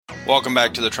Welcome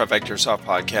back to the Trifecta Airsoft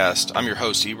Podcast. I'm your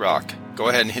host, E-Rock. Go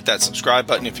ahead and hit that subscribe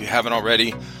button if you haven't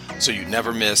already so you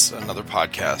never miss another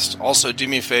podcast. Also, do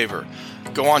me a favor.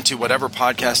 Go on to whatever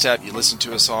podcast app you listen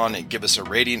to us on and give us a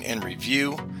rating and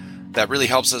review. That really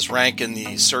helps us rank in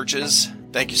the searches.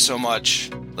 Thank you so much.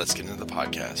 Let's get into the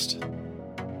podcast.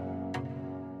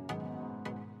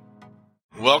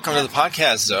 Welcome to the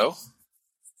podcast, Zoe.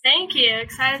 Thank you.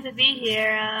 Excited to be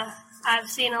here. I've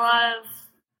seen a lot of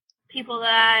people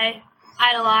that I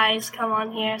idolize come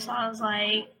on here, so I was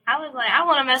like, I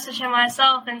want to message him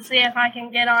myself and see if I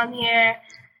can get on here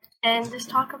and just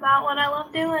talk about what I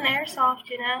love doing, airsoft,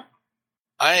 you know.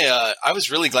 I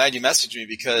was really glad you messaged me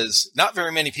because not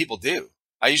very many people do.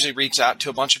 I usually reach out to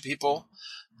a bunch of people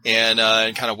and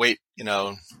kind of wait,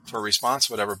 for a response,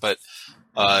 whatever. But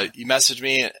you messaged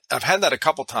me. I've had that a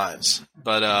couple times,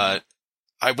 but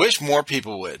I wish more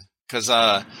people would because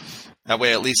that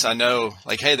way at least I know,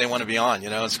 hey, they want to be on.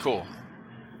 It's cool.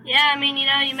 Yeah,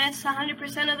 you miss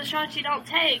 100% of the shots you don't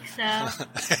take, so.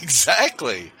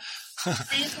 Exactly.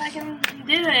 See if I can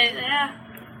do it, yeah.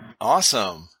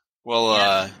 Awesome. Well,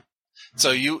 yeah.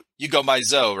 So you go by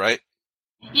Zoe, right?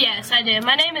 Yes, I do.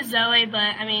 My name is Zoe,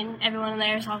 but, everyone in the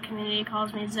airsoft community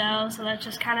calls me Zoe, so that's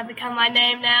just kind of become my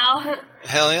name now.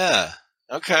 Hell yeah.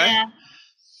 Okay. Yeah.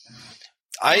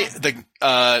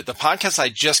 The podcast I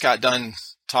just got done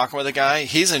talking with a guy,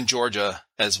 he's in Georgia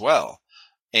as well.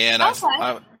 And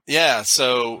okay.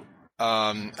 So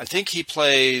I think he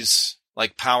plays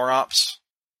Power Ops.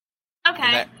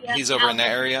 Okay. He's over in that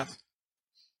area.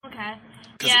 Okay.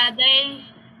 Yeah, they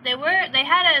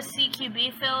had a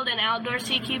CQB field, an outdoor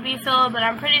CQB field, but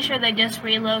I'm pretty sure they just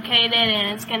relocated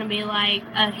and it's going to be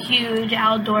a huge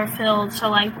outdoor field.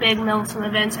 So big Milsim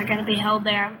events are going to be held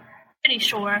there. I'm pretty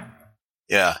sure.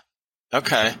 Yeah.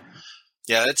 Okay.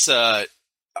 Yeah, it's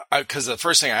because the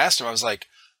first thing I asked him, I was like,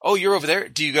 "Oh, you're over there.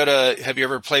 Have you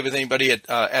ever played with anybody at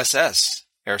SS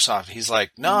Airsoft?" He's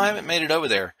like, "No, I haven't made it over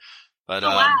there." But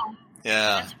wow.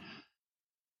 Yeah.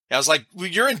 I was like, well,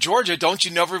 "You're in Georgia. Don't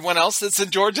you know everyone else that's in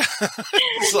Georgia?"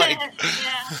 It's yeah.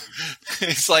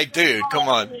 It's like, dude, come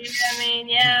on.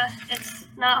 Yeah, it's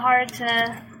not hard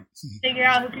to figure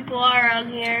out who people are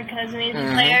around here because, if you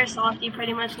play airsoft, you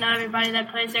pretty much know everybody that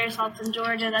plays airsoft in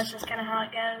Georgia. That's just kind of how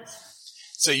it goes.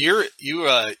 So you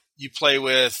play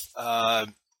with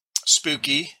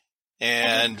Spooky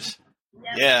and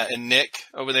and Nick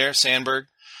over there, Sandberg.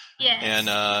 Yeah. And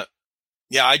I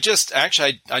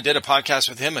did a podcast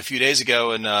with him a few days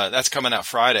ago, and that's coming out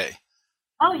Friday.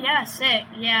 Oh yeah, sick.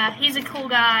 Yeah, he's a cool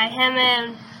guy. Him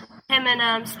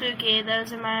and Spooky,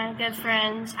 those are my good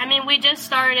friends. We just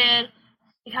started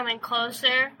becoming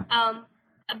closer.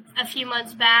 A few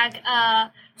months back,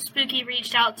 Spooky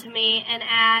reached out to me and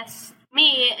asked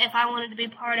me if I wanted to be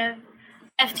part of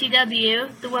FTW,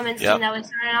 the women's team that was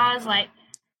starting. I was like,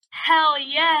 hell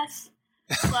yes.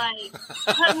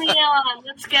 Put me on,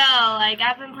 let's go.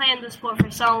 I've been playing the sport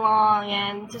for so long,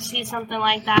 and to see something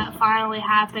like that finally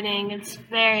happening, it's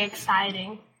very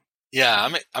exciting. Yeah,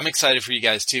 I'm excited for you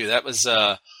guys too. That was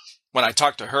when I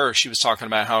talked to her, she was talking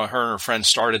about how her and her friends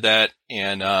started that,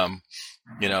 and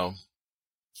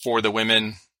for the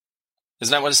women.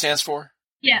 Isn't that what it stands for?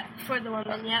 Yeah, for the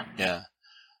women. Yep. Yeah.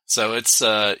 So it's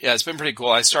it's been pretty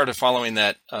cool. I started following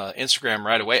that Instagram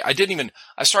right away. I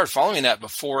started following that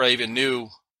before I even knew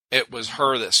it was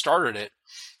her that started it.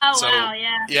 Oh, so, wow,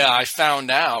 yeah. Yeah, I found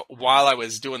out while I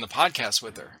was doing the podcast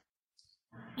with her.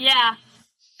 Yeah.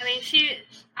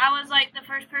 I was the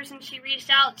first person she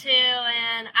reached out to,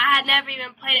 and I had never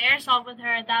even played airsoft with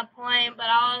her at that point, but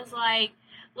I was like,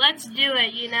 let's do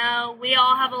it, We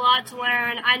all have a lot to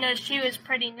learn. I know she was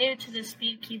pretty new to the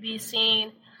Speed QB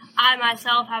scene. I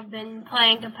myself have been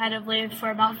playing competitively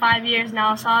for about 5 years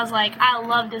now, so I was like, I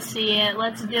love to see it.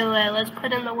 Let's do it. Let's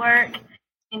put in the work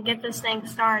and get this thing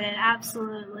started.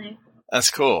 Absolutely.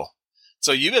 That's cool.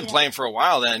 So you've been playing for a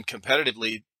while then,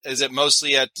 competitively. Is it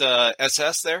mostly at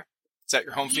SS there? Is that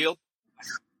your home field?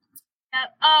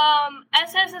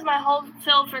 SS is my home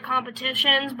field for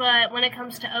competitions, but when it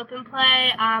comes to open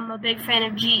play, I'm a big fan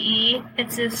of GE.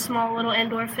 It's this small little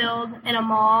indoor field in a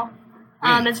mall.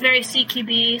 It's very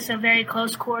CQB, so very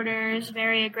close quarters,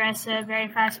 very aggressive, very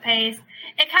fast-paced.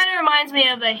 It kind of reminds me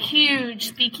of a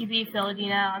huge CQB field,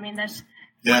 that's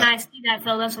when I see that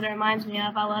field, that's what it reminds me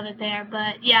of. I love it there.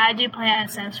 But, yeah, I do play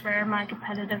SS for my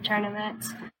competitive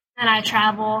tournaments. And I'll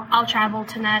travel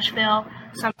to Nashville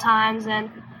sometimes,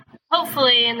 and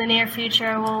hopefully in the near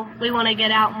future we want to get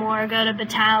out more, go to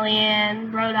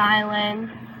Battalion, Rhode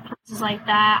Island, places like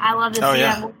that. I love to see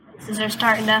that places are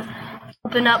starting to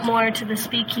open up more to the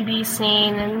Speed QB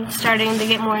scene and starting to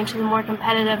get more into the more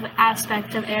competitive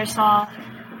aspect of airsoft.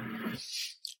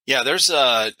 Yeah, there's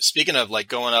speaking of like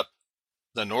going up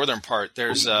the northern part,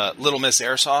 there's Little Miss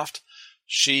Airsoft.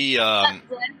 She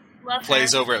Love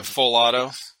plays her. over at Full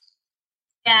Auto.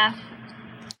 Yeah.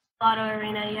 Auto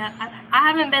Arena, yeah. I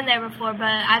haven't been there before, but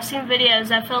I've seen videos.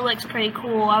 That field looks pretty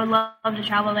cool. I would love to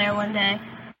travel there one day.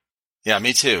 Yeah,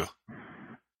 me too.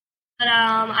 But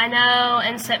I know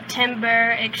in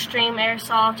September, Extreme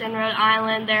Airsoft in Rhode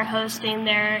Island, they're hosting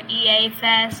their EA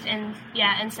Fest in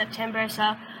September.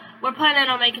 So we're planning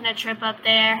on making a trip up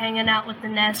there, hanging out with the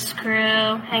Nest crew,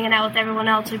 hanging out with everyone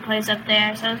else who plays up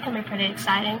there. So it's gonna be pretty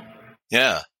exciting.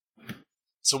 Yeah.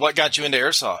 So what got you into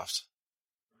airsoft?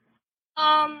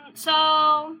 So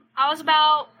I was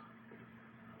about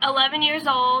 11 years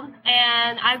old,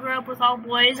 and I grew up with all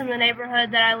boys in the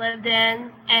neighborhood that I lived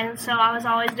in, and so I was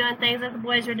always doing things that the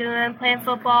boys were doing, playing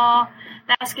football,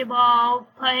 basketball,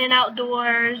 playing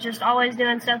outdoors, just always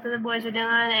doing stuff that the boys were doing,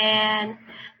 and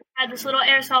I had this little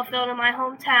airsoft field in my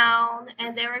hometown,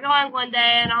 and they were going one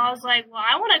day, and I was like, well,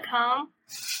 I want to come.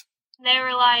 And they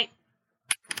were like,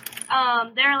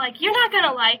 you're not going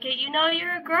to like it,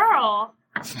 you're a girl.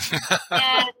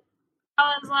 And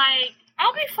I was like,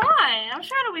 I'll be fine. I'm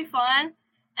sure it'll be fun.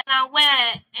 And I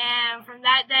went, and from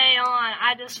that day on,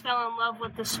 I just fell in love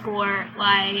with the sport.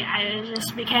 Like, it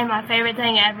just became my favorite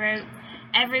thing ever.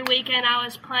 Every weekend I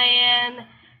was playing.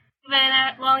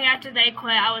 Even long after they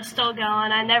quit, I was still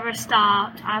going. I never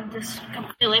stopped. I just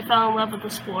completely fell in love with the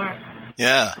sport.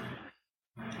 Yeah.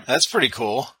 That's pretty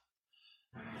cool.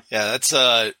 Yeah, that's,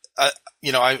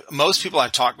 most people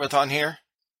I've talked with on here,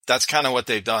 that's kind of what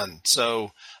they've done.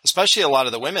 So, especially a lot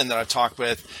of the women that I've talked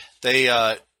with, they,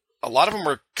 a lot of them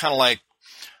were kind of like,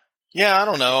 yeah, I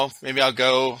don't know. Maybe I'll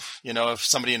go, if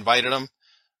somebody invited them.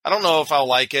 I don't know if I'll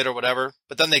like it or whatever,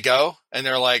 but then they go and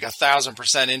they're like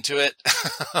 1,000% into it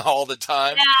all the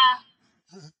time.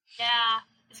 Yeah,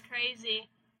 it's crazy.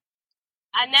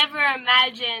 I never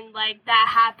imagined like that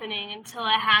happening until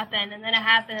it happened, and then it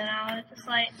happened, and I was just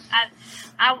like,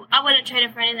 I wouldn't trade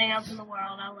it for anything else in the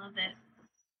world. I love it.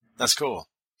 That's cool.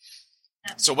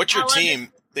 Yeah. So what's your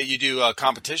team that you do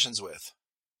competitions with?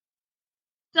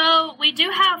 So we do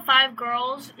have 5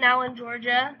 girls now in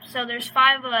Georgia. So there's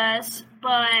 5 of us,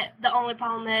 but the only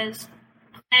problem is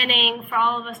planning for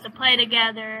all of us to play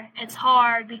together. It's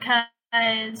hard because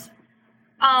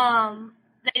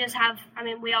they just have,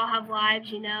 we all have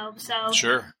lives, So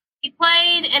sure. We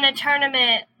played in a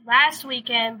tournament last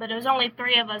weekend, but it was only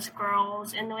 3 of us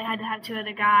girls, and then we had to have 2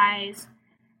 other guys.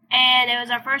 And it was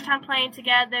our first time playing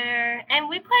together, and I think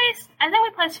we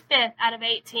placed 5th out of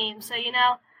 8 teams. So,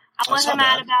 I wasn't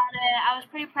mad about it. I was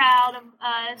pretty proud of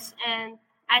us, and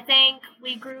I think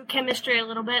we grew chemistry a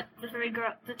little bit,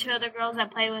 the 2 other girls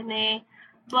that play with me.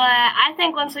 But I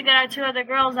think once we get our 2 other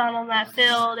girls on that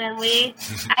field and we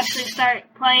actually start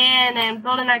playing and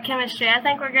building our chemistry, I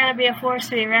think we're going to be a force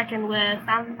to be reckoned with.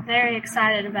 I'm very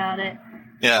excited about it.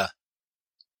 Yeah.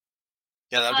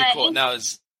 Yeah, that'd be cool. Now,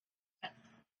 is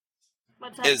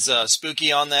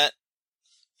Spooky on that?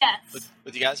 Yes.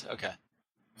 With you guys? Okay.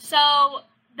 So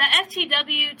the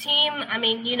FTW team,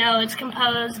 it's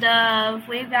composed of,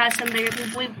 we've got some bigger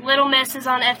people. Little Miss is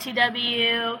on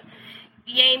FTW.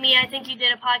 Yami, I think you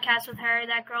did a podcast with her,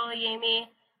 that girl Yami.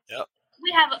 Yep.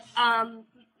 We have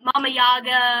Mama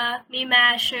Yaga, Me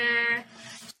Masher,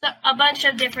 a bunch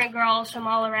of different girls from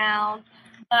all around.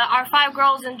 Our 5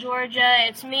 girls in Georgia,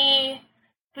 it's me,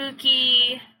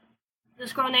 Pookie,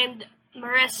 this girl named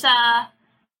Marissa,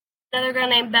 another girl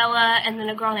named Bella, and then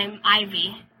a girl named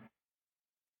Ivy.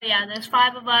 Yeah, there's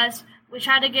 5 of us. We're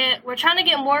trying to get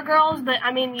more girls, but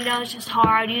it's just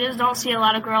hard. You just don't see a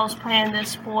lot of girls playing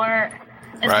this sport,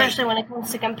 especially when it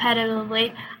comes to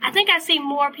competitively. I think I see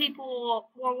more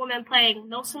women playing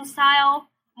Milson style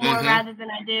rather than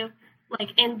I do like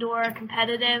indoor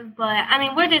competitive. But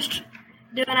we're just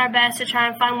doing our best to try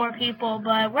and find more people.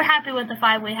 But we're happy with the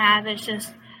 5 we have. It's just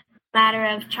a matter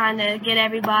of trying to get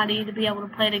everybody to be able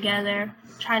to play together,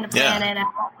 trying to plan it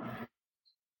out.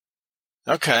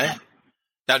 Okay.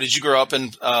 Now, did you grow up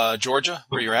in Georgia,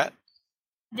 where you're at?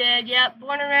 Did, yep.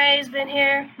 Born and raised, been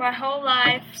here my whole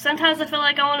life. Sometimes I feel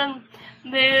like I want to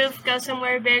move, go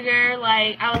somewhere bigger.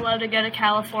 Like, I would love to go to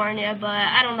California, but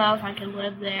I don't know if I could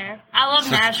live there. I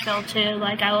love Nashville, too.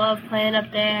 Like, I love playing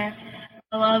up there.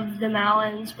 I love the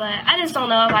mountains, but I just don't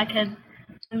know if I could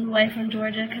move away from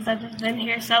Georgia because I've just been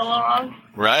here so long.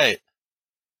 Right.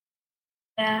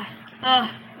 Yeah.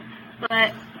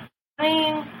 But,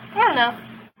 I don't know.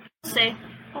 We'll see.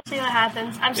 We'll see what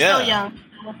happens. I'm still young.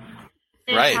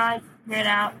 So right. Time to figure it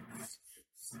out.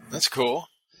 That's cool.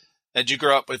 Did you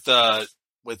grow up with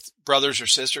brothers or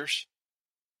sisters?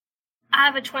 I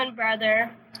have a twin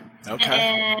brother.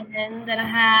 Okay. And then I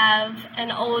have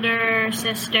an older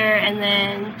sister and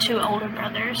then 2 older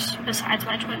brothers besides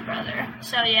my twin brother.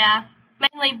 So yeah,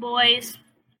 mainly boys.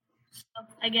 So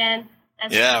again,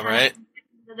 that's Yeah, kind right.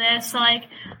 of this. Like,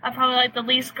 I'm probably like the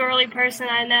least girly person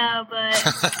I know, but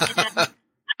yeah,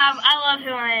 I love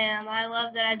who I am. I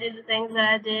love that I do the things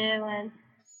that I do, and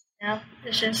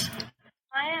it's just who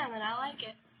I am, and I like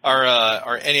it.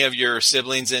 Are any of your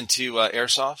siblings into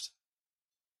airsoft?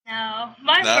 No,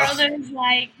 my No. brother's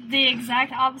like the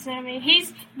exact opposite of me.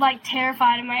 He's like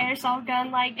terrified of my airsoft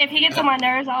gun. Like, if he gets on my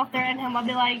nerves, I'll threaten him. I'll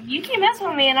be like, "You can't mess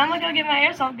with me, and I'm gonna go get my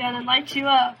airsoft gun and light you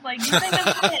up." Like, you think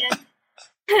I'm playing?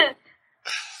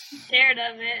 Scared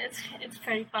of it. It's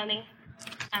pretty funny.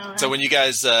 I don't know. So when you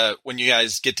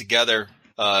guys get together,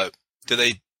 do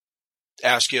they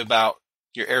ask you about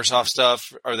your airsoft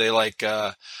stuff? Are they like,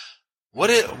 what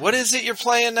is it you're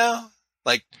playing now?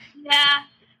 Like, Yeah.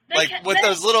 with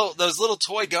those little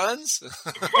toy guns?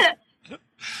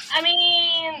 I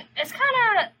mean, it's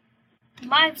kind of,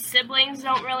 my siblings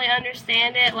don't really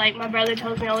understand it. Like, my brother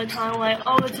tells me all the time, like,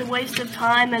 oh, it's a waste of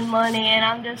time and money, and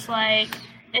I'm just like,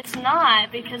 it's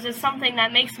not, because it's something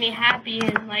that makes me happy,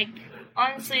 and like,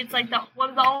 honestly, it's like one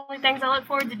of the only things I look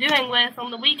forward to doing with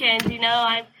on the weekends.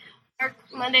 I work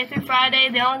Monday through Friday.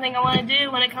 The only thing I want to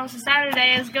do when it comes to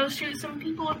Saturday is go shoot some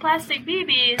people with plastic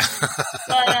BBs.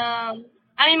 But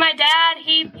I mean, my dad,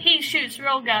 he shoots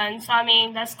real guns, so I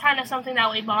mean, that's kind of something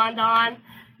that we bond on.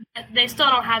 But they still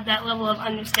don't have that level of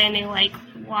understanding, like,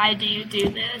 why do you do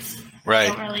this? Right.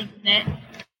 They don't really get it.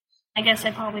 I guess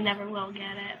they probably never will get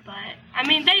it, but I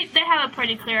mean, they have a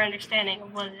pretty clear understanding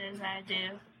of what it is that I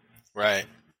do. Right.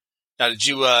 Now, did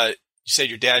you said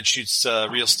your dad shoots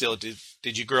real steel?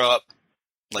 Did you grow up,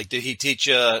 like, did he teach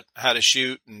you how to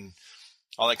shoot and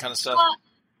all that kind of stuff?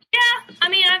 Yeah, I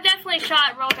mean, I've definitely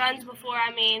shot real guns before.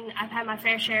 I mean, I've had my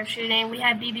fair share of shooting. We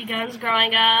had BB guns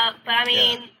growing up, but I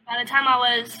mean, by the time I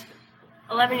was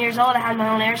 11 years old, I had my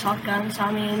own airsoft gun. So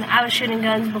I mean, I was shooting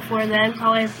guns before then.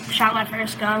 Probably shot my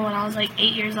first gun when I was like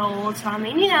 8 years old. So I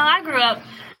mean, I grew up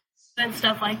and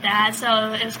stuff like that.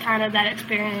 So it was kind of that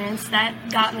experience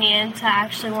that got me into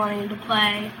actually wanting to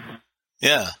play.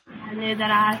 Yeah. I knew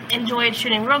that I enjoyed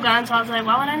shooting real guns, so I was like,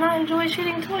 why would I not enjoy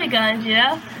shooting toy guns,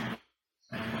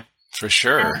 For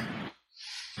sure.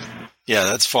 Yeah,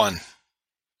 that's fun.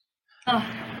 Oh.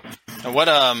 And what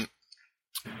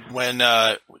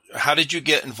how did you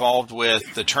get involved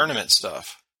with the tournament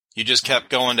stuff? You just kept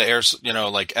going to air,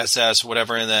 like SS,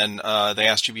 whatever, and then they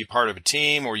asked you to be part of a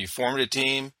team, or you formed a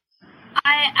team?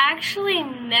 I actually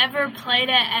never played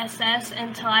at SS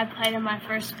until I played in my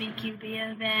first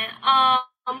BQB event.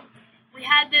 We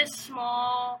had this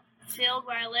small field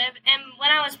where I live, and when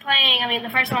I was playing, I mean, the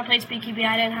first time I played BQB,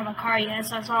 I didn't have a car yet,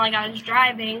 so it's not like I was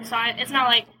driving, so it's not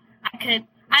like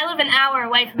I live an hour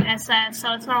away from SS,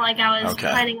 so it's not like I was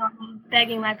planning on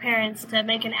begging my parents to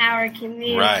make an hour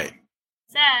commute right.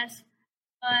 to SS,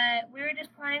 but we were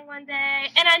just playing one day,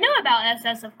 and I knew about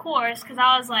SS, of course, because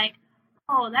I was like,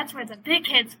 oh, that's where the big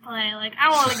kids play. Like, I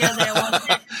want to go there one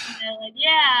day. Like,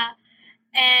 yeah.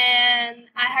 And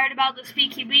I heard about the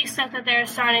BQB stuff that they were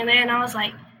starting there, and I was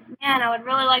like, man, I would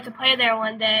really like to play there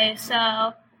one day. So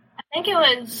I think it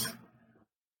was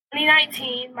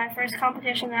 2019, my first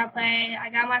competition that I played. I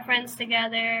got my friends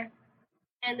together,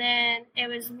 and then it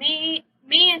was me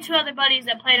and 2 other buddies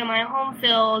that played on my home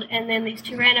field, and then these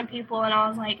 2 random people, and I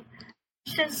was like,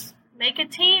 let's just make a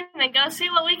team and go see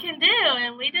what we can do.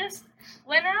 And we just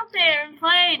went out there and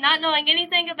played, not knowing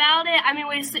anything about it. I mean,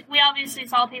 we obviously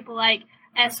saw people like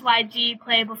SYG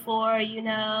play before,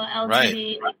 LTD.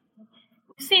 Right.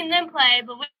 We've seen them play,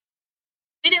 but we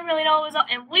didn't really know what it was,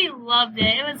 and we loved it.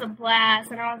 It was a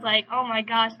blast, and I was like, oh my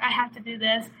gosh, I have to do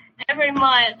this. Every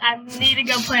month, I need to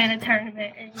go play in a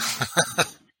tournament, and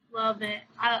love it.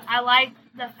 I like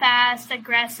the fast,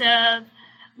 aggressive,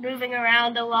 moving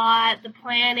around a lot, the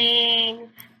planning,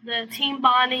 the team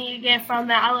bonding you get from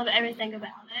that. I love everything about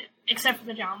it, except for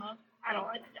the drama. I don't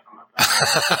like the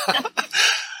drama.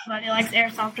 Nobody likes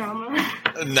airsoft drama.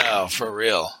 No, for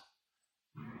real.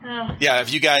 Yeah, have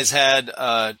you guys had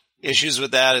issues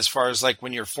with that as far as like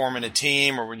when you're forming a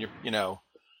team or when you're,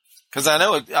 because I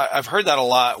know I've heard that a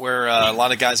lot where a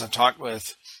lot of guys I've talked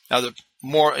with, now the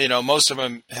more, most of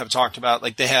them have talked about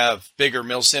like they have bigger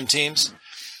MilSim teams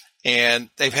and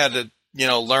they've had to,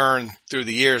 learn through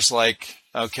the years like,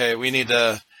 okay, we need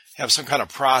to have some kind of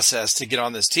process to get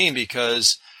on this team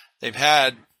because they've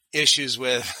had issues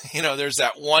with, there's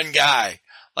that one guy,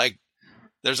 like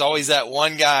there's always that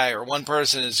one guy or one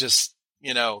person is just,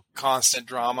 constant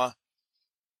drama.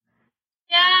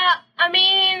 Yeah, I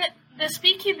mean, The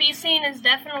Speed QB scene is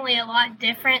definitely a lot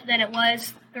different than it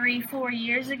was 3-4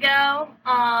 years ago.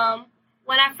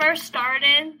 When I first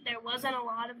started, there wasn't a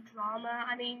lot of drama.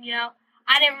 I mean,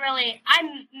 I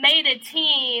made a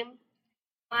team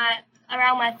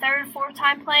around my third, fourth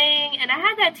time playing, and I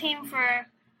had that team for a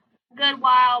good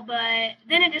while, but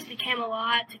then it just became a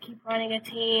lot to keep running a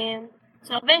team.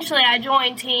 So eventually I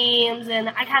joined teams, and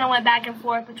I kind of went back and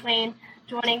forth between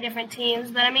joining different teams.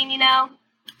 But, I mean,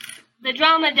 the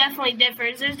drama definitely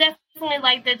differs. There's definitely,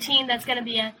 like, the team that's going to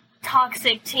be a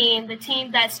toxic team, the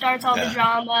team that starts all the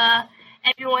drama.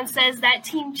 Everyone says that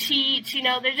team cheats.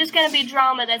 There's just going to be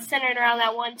drama that's centered around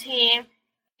that one team.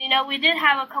 We did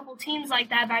have a couple teams like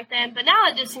that back then, but now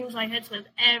it just seems like it's with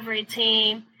every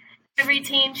team. Every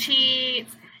team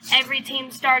cheats. Every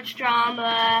team starts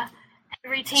drama.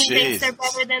 Every team thinks they're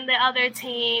better than the other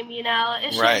team.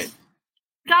 It's just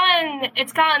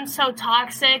it's gotten so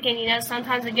toxic, and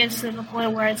sometimes it gets to the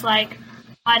point where it's like,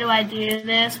 why do I do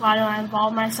this? Why do I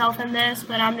involve myself in this?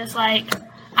 But I'm just like,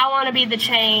 I want to be the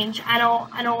change. I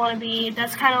don't want to be.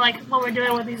 That's kind of like what we're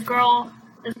doing with this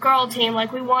girl team.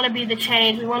 Like, we want to be the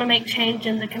change. We want to make change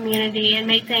in the community and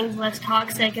make things less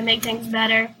toxic and make things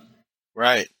better.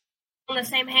 Right. On the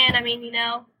same hand, I mean,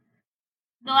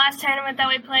 the last tournament that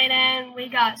we played in, we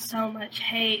got so much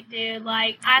hate, dude.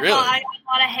 Like, I thought I got a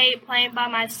lot of hate playing by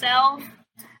myself.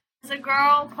 As a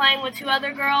girl, playing with two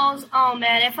other girls, oh,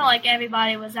 man, it felt like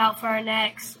everybody was out for our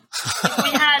necks. We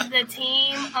had the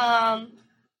team,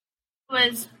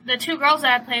 was the two girls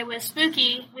that I played with,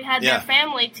 Spooky. We had their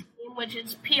family team, which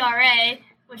is PRA,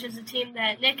 which is a team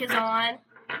that Nick is on.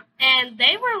 And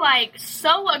they were, like,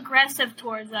 so aggressive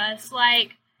towards us.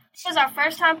 Like, it was our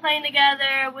first time playing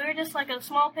together. We were just like a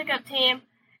small pickup team.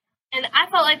 And I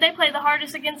felt like they played the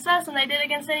hardest against us than they did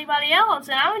against anybody else.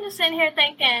 And I was just sitting here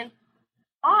thinking,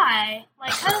 why?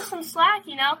 Like, cut us some slack,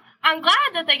 I'm glad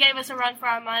that they gave us a run for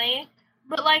our money.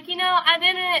 But, like,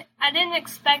 I didn't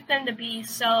expect them to be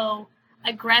so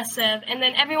aggressive. And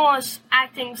then everyone was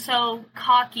acting so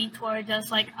cocky towards us.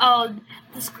 Like, oh,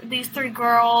 these three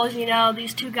girls,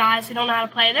 these two guys who don't know how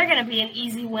to play, they're going to be an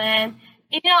easy win.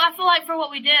 I feel like for what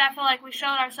we did, I feel like we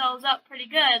showed ourselves up pretty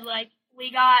good. Like,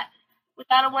 we got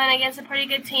a win against a pretty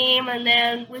good team, and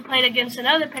then we played against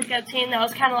another pickup team that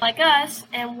was kind of like us,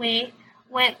 and we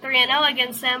went 3-0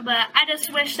 against them. But I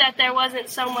just wish that there wasn't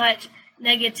so much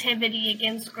negativity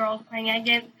against girls playing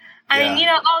against. I mean,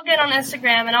 I'll get on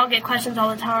Instagram and I'll get questions all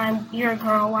the time. You're a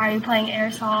girl, why are you playing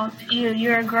airsoft?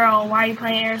 You're a girl, why are you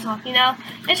playing airsoft?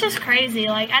 It's just crazy.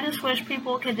 Like, I just wish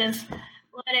people could just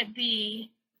let it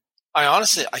be.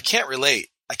 I can't relate.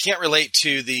 I can't relate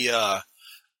to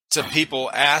to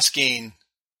people asking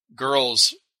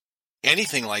girls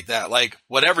anything like that. Like,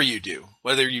 whatever you do,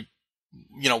 whether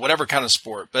whatever kind of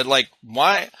sport, but like,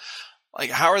 why,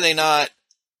 like, how are they not,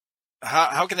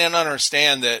 how can they not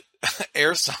understand that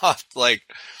airsoft, like,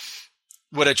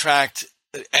 would attract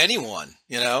anyone,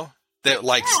 that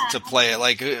likes to play it?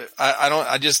 Like,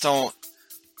 I just don't,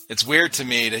 it's weird to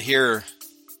me to hear.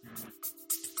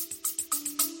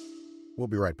 We'll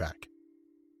be right back.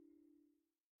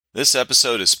 This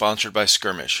episode is sponsored by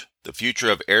Skirmish, the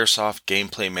future of airsoft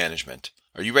gameplay management.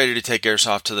 Are you ready to take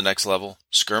airsoft to the next level?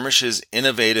 Skirmish's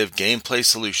innovative gameplay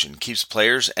solution keeps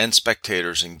players and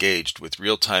spectators engaged with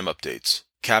real-time updates.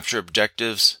 Capture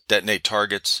objectives, detonate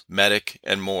targets, medic,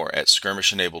 and more at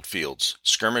Skirmish-enabled fields.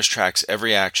 Skirmish tracks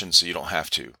every action so you don't have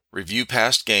to. Review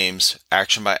past games,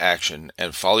 action by action,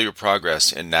 and follow your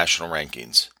progress in national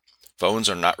rankings. Phones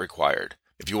are not required.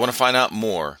 If you want to find out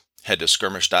more, head to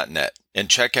skirmish.net and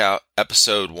check out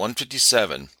episode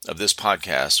 157 of this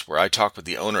podcast, where I talk with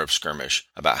the owner of Skirmish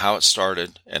about how it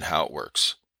started and how it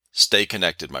works. Stay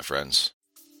connected, my friends.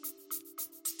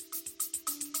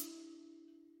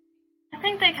 I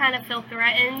think they kind of feel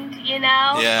threatened,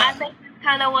 Yeah. I think that's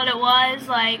kind of what it was.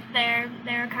 Like, they're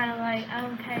kind of like,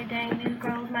 okay, dang, these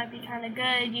girls might be kind of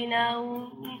good,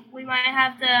 We might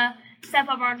have to step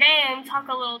up our game, talk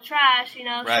a little trash,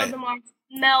 Right. Show them our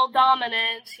male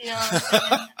dominance,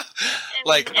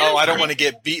 Like, I don't want to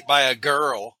get beat by a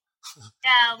girl.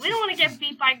 Yeah, we don't want to get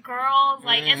beat by girls.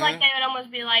 Like, It's like they would almost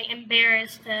be, like,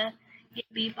 embarrassed to get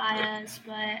beat by us.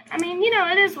 But, I mean,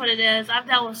 it is what it is. I've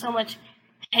dealt with so much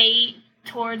hate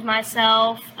towards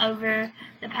myself over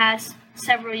the past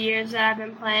several years that I've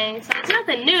been playing. So it's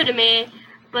nothing new to me.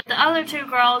 But the other two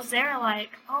girls, they were like,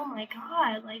 oh my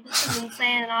God, like, this is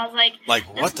insane. And I was like, what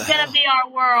this is going to be our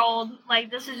world.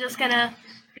 Like, this is just going to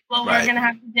be what we're going to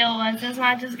have to deal with. It's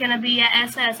not just going to be at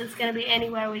SS. It's going to be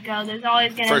anywhere we go. There's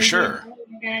always going to be people who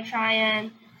are going to try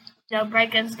and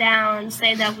break us down and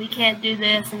say that we can't do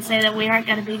this and say that we aren't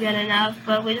going to be good enough.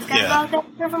 But we just got to go out there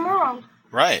and prove them wrong.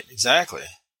 Right, exactly.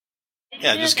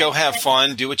 Yeah, just go have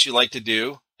fun, do what you like to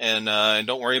do, and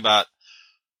don't worry about,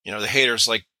 the haters.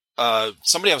 Like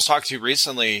somebody I was talking to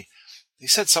recently, he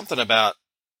said something about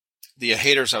the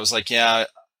haters. I was like, yeah,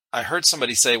 I heard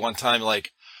somebody say one time,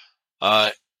 like,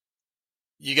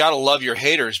 you got to love your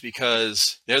haters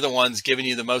because they're the ones giving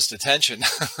you the most attention.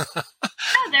 Yeah,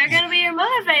 they're going to be your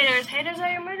motivators. Haters are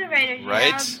your motivators.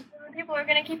 Right. People are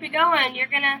going to keep you going. You're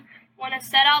going to want to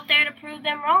set out there to prove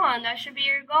them wrong. That should be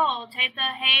your goal. Take the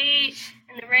hate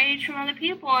and the rage from other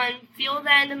people and fuel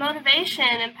that into motivation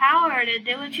and power to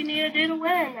do what you need to do to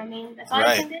win. I mean, that's all you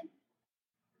can do.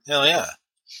 Hell yeah.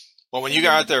 Well, when you go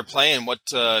out there playing, what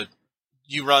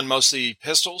you run mostly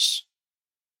pistols?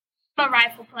 I'm a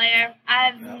rifle player.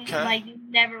 I've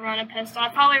never run a pistol.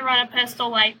 I've probably run a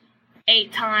pistol like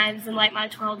 8 times in like my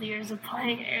 12 years of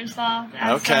playing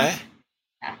airsoft. Okay.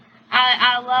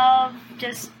 I love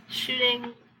just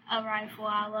shooting a rifle.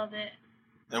 I love it.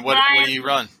 And what do you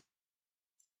run?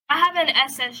 I have an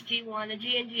SSG-1, a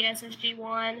G&G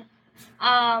SSG-1.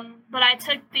 But I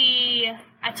took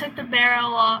the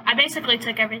barrel off. I basically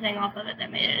took everything off of it that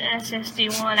made it an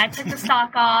SSG-1. I took the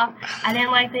stock off. I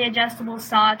didn't like the adjustable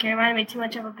stock. It reminded me too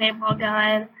much of a paintball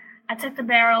gun. I took the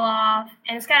barrel off,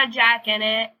 and it's got a jack in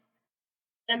it,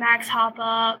 a max hop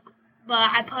up. But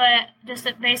I put just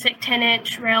a basic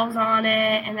 10-inch rails on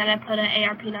it, and then I put an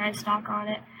ARP9 stock on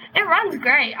it. It runs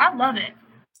great. I love it.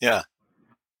 Yeah.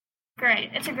 Great.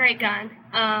 It's a great gun.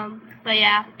 But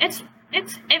yeah, it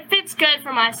fits good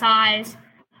for my size.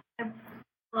 I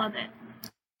love it.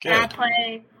 Good. And I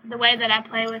play the way that I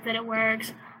play with it. It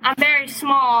works. I'm very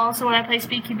small, so when I play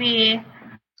Speed QB,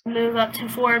 I move up to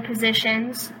forward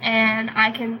positions, and I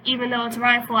can, even though it's a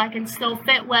rifle, I can still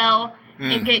fit well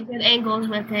and get good angles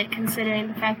with it, considering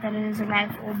the fact that it is a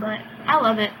rifle. But I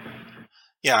love it.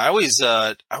 Yeah, I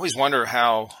always wonder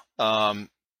how, when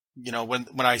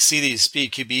I see these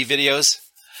Speed QB videos,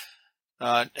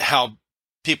 how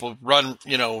people run,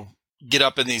 get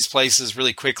up in these places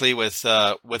really quickly with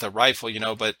a rifle,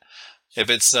 but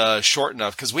if it's short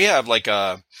enough, because we have like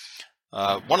one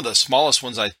of the smallest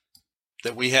ones I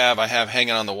have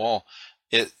hanging on the wall.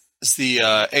 It's the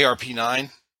ARP9,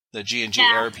 the G&G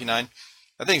ARP9.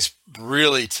 That thing's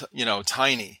really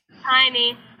tiny.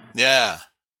 Tiny. Yeah,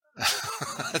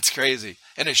 that's crazy,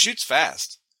 and it shoots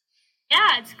fast.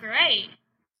 Yeah, it's great.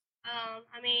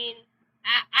 I mean,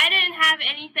 I didn't have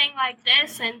anything like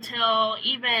this until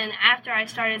even after I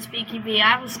started Speed QB.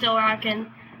 I was still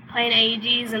rocking playing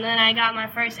AEGs, and then I got my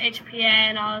first HPA,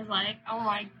 and I was like, oh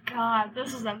my god,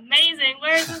 this is amazing.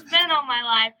 Where has this been all my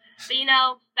life? But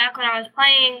back when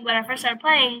I first started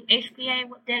playing, HPA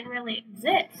didn't really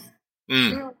exist. They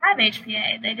didn't have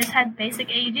HPA. They just had basic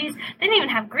AEGs. They didn't even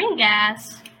have green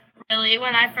gas, really,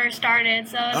 when I first started.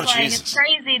 So it's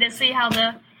crazy to see how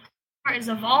the sport is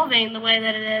evolving the way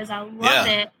that it is. I love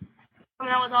it.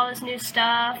 Coming out with all this new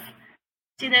stuff.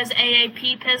 See those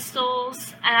AAP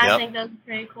pistols, and I think those are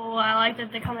pretty cool. I like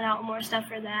that they're coming out with more stuff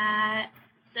for that.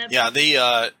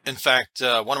 In fact,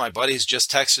 one of my buddies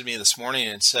just texted me this morning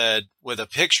and said, with a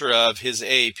picture of his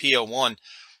AAP-01,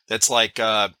 that's like,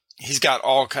 he's got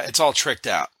it's all tricked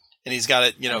out, and he's got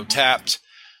it, tapped,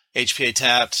 HPA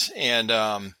tapped,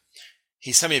 and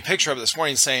he sent me a picture of it this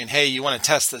morning saying, hey, you want to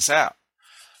test this out?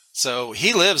 So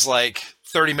he lives like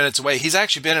 30 minutes away. He's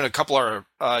actually been in a couple of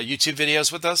our YouTube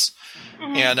videos with us,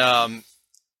 and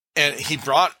he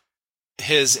brought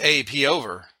his AAP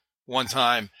over one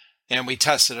time, and we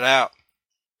tested it out.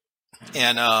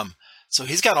 And so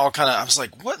he's got all kind of. I was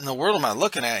like, "What in the world am I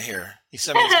looking at here?" He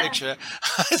sent me this picture.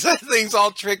 That thing's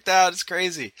all tricked out. It's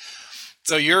crazy.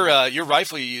 So your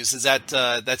rifle you use is that's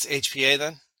HPA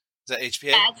then? Is that HPA?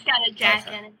 Yeah, it's got a jack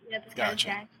in it. Yep, it's got a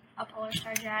jack, a Polar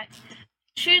Star jack.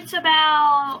 Shoots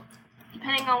about,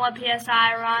 depending on what PSI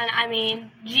I run. I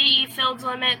mean, GE field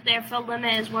limit. Their field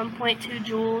limit is 1.2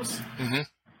 joules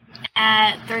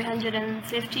at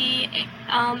 350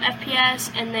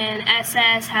 FPS, and then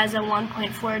SS has a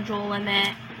 1.4 joule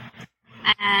limit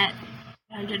at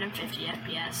 150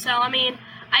 FPS. So I mean,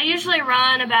 I usually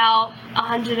run about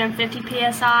 150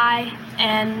 PSI,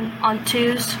 and on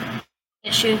twos,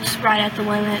 it shoots right at the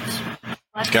limits.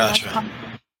 Gotcha.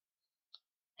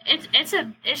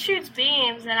 It shoots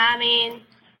beams, and I mean,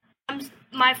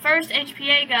 my first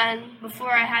HPA gun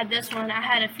before I had this one, I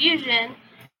had a Fusion.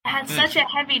 It had such a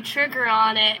heavy trigger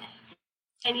on it,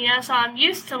 and so I'm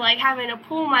used to like having to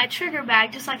pull my trigger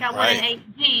back just like I would in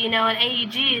AEG. In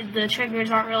AEG, the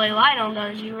triggers aren't really light on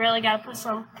those. You really got to put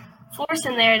some force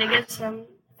in there to get some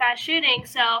fast shooting.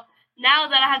 So now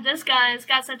that I have this gun, it's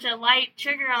got such a light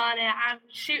trigger on it. I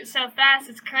shoot so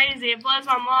fast, it's crazy. It blows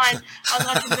my mind. I was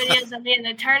watching videos of me in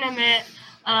the tournament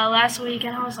last week,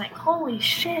 and I was like, holy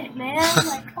shit, man.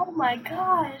 Like, oh my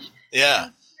gosh. Yeah.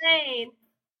 Insane.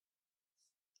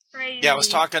 Crazy. Yeah, I was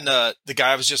talking to the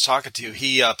guy I was just talking to.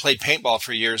 He played paintball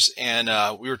for years, and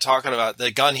we were talking about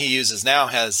the gun he uses now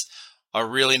has a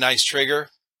really nice trigger,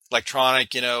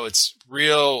 electronic. It's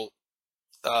real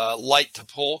light to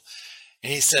pull.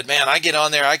 And he said, "Man, I get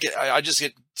on there, I just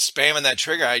get spamming that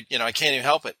trigger. I can't even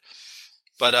help it."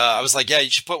 But I was like, "Yeah, you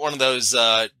should put one of those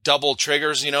double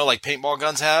triggers, like paintball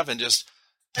guns have, and just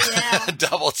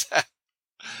double tap."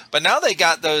 But now they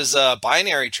got those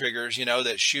binary triggers,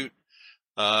 that shoot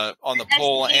on the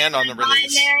pull and on the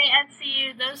release. Binary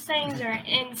SCU, those things are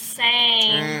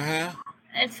insane. Mm-hmm.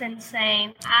 It's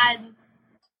insane. I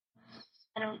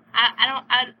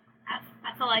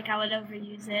feel like I would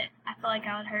overuse it. I feel like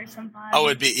I would hurt somebody. Oh,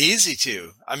 it'd be easy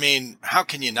to. I mean, how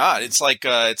can you not? It's like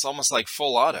it's almost like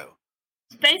full auto.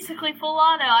 It's basically full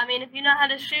auto. I mean, if you know how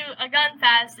to shoot a gun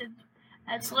fast,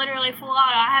 it's literally full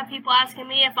auto. I have people asking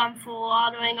me if I'm full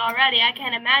autoing already. I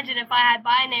can't imagine if I had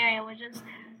binary and was just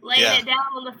laying it down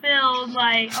on the field.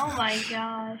 Like, oh my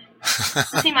gosh.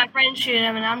 I see my friends shoot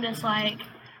him, and I'm just like,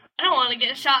 I don't want to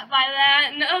get shot by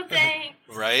that. No thanks.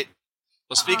 Right.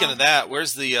 Well, speaking of that,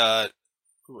 where's the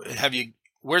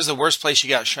worst place you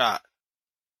got shot?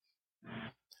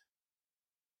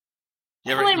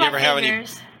 You ever have any?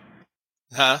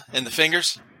 Huh? In the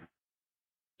fingers?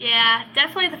 Yeah,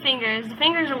 definitely the fingers. The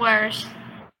fingers are worse.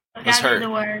 That's hurt. The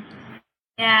word.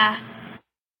 Yeah.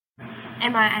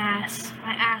 And my ass.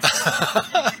 My ass.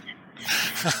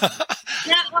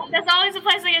 That's always the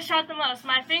place I get shot the most.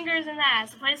 My fingers and the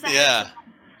ass. The place that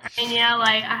and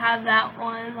like I have that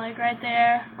one like right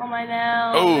there on my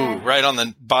nail. Oh, right on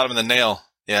the bottom of the nail.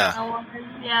 Yeah.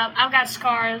 Yeah, I've got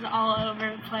scars all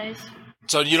over the place.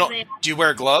 So do you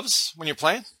wear gloves when you're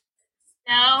playing?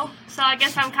 No. So I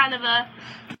guess I'm kind of a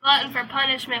glutton for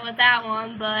punishment with that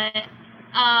one, but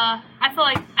I feel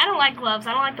like I don't like gloves.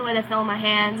 I don't like the way they feel in my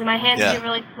hands, and my hands get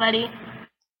really sweaty.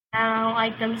 I don't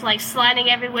like them like sliding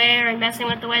everywhere and messing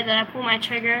with the way that I pull my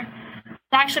trigger.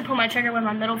 I actually pull my trigger with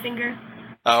my middle finger.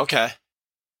 Oh, okay.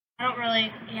 I don't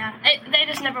really, they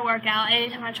just never work out.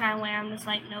 Anytime I try and wear them, I'm just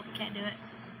like, nope, can't do it.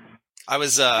 I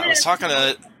was talking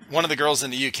to one of the girls in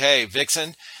the UK,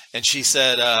 Vixen, and she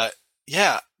said,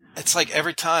 yeah, it's like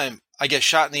every time I get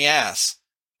shot in the ass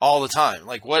all the time.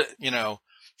 Like what,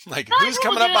 like who's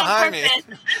coming up behind me?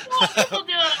 People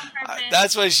do it on purpose.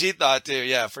 That's what she thought too.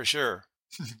 Yeah, for sure.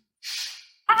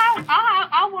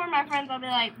 I'll warn my friends. I'll be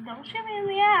like, don't shoot me in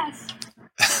the ass.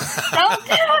 Don't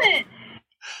do it.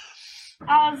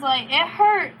 I was like, it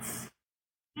hurts.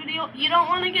 You don't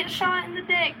want to get shot in the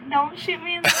dick. Don't shoot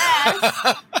me in the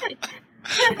ass.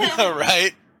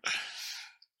 Right.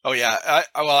 Oh yeah.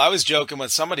 I was joking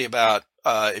with somebody about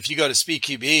if you go to Speed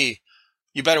QB,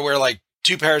 you better wear like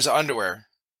 2 pairs of underwear.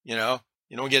 You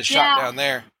don't get shot down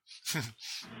there.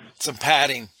 Some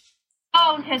padding.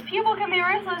 Oh, because people can be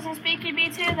ruthless in Speed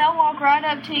QB too. They'll walk right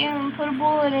up to you and put a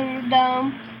bullet in your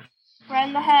dome, right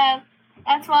in the head.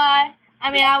 That's why. I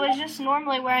mean, I was just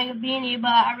normally wearing a beanie, but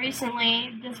I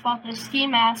recently just bought the ski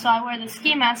mask, so I wear the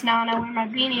ski mask now, and I wear my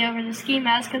beanie over the ski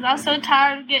mask because I was so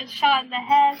tired of getting shot in the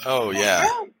head. Oh, yeah.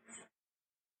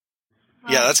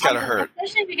 Yeah, that's gotta hurt.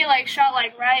 Especially if you get, like, shot,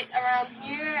 like, right around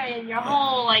here, and your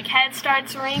whole, like, head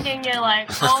starts ringing, you're like,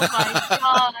 oh, my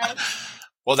God.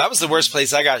 Well, that was the worst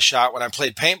place I got shot when I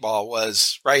played paintball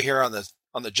was right here on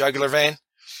the jugular vein.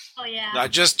 Oh, yeah. And I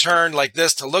just turned like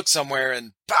this to look somewhere,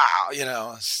 and pow,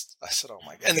 I said, oh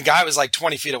my God. And the guy was like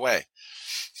 20 feet away.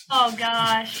 Oh,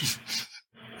 gosh.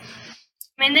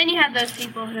 I mean, then you have those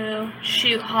people who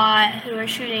shoot hot, who are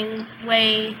shooting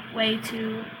way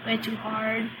too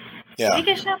hard. Yeah. Did you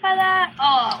get shot by that?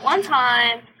 Oh, one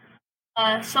time,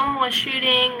 someone was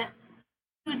shooting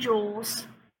 2 joules.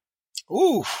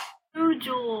 Ooh. 2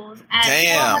 joules at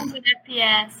 400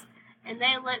 FPS, and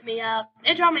they lit me up.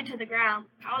 It dropped me to the ground.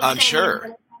 I'm sure. It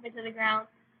dropped me to the ground.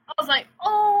 I was like,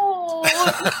 oh.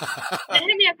 It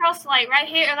hit me across, like, right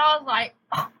here, and I was like,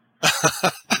 oh.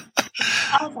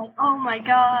 Oh my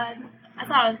God. I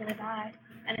thought I was going to die.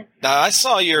 Now, I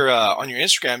saw your on your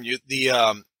Instagram,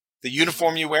 the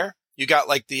uniform you wear. You got,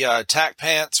 like, the tack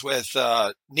pants with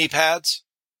knee pads?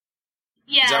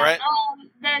 Yeah. Is that right?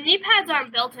 The knee pads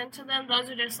aren't built into them. Those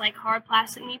are just, like, hard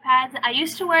plastic knee pads. I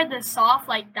used to wear the soft,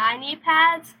 like, dye knee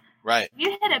pads. Right. If you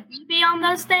hit a BB on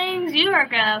those things, you are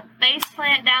going to face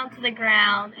plant down to the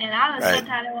ground. And I was so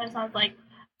tired of those. I was like,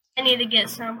 I need to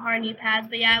get some hard knee pads.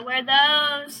 But yeah, I wear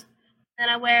those. Then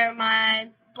I wear my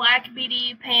black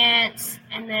BD pants.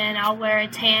 And then I'll wear a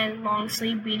tan long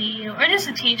sleeve BD. Or just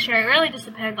a t-shirt. It really just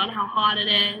depends on how hot it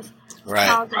is. Right.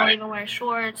 Sometimes I don't even wear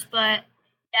shorts. But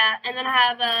Yeah, and then I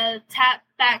have a tap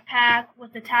backpack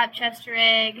with a tap chest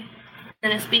rig,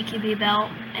 and a speed QB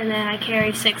belt, and then I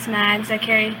carry 6 mags. I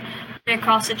carry 3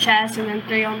 across the chest, and then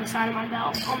 3 on the side of my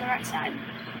belt on the right side.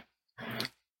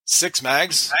 6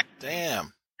 mags?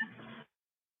 Damn.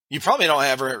 You probably don't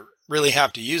ever really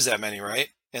have to use that many, right,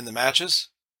 in the matches?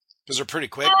 Because they're pretty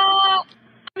quick. I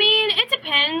mean, it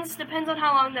depends. Depends on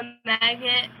how long the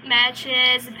match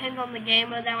is. Depends on the game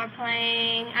mode that we're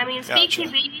playing. I mean, speed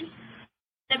QB,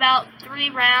 about 3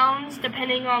 rounds,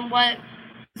 depending on what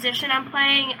position I'm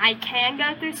playing, I can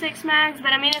go through 6 mags,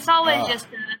 but I mean, it's always just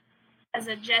as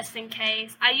a just in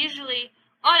case. I usually,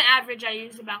 on average, I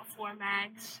use about 4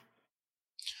 mags.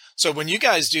 So when you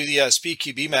guys do the speed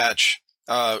QB match,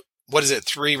 what is it,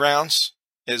 3 rounds?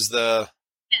 Is the...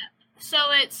 Yeah. So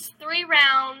it's 3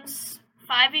 rounds,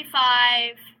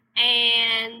 5v5,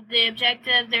 and the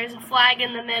objective, there's a flag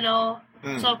in the middle.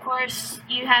 So, of course,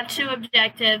 you have 2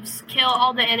 objectives, kill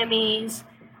all the enemies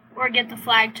or get the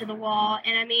flag to the wall.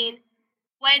 And, I mean,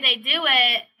 the way they do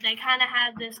it, they kind of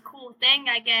have this cool thing,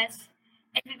 I guess.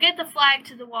 If you get the flag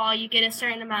to the wall, you get a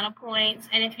certain amount of points.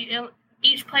 And if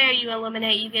each player you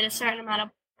eliminate, you get a certain amount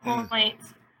of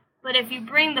points. But if you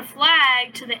bring the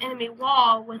flag to the enemy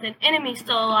wall with an enemy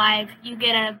still alive, you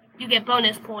get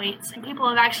bonus points. And people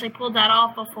have actually pulled that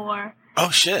off before. Oh,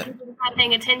 shit. If you're not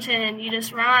paying attention, you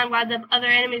just run while the other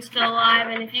enemy's still alive,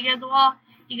 and if you get the wall,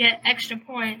 you get extra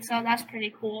points, so that's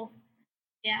pretty cool.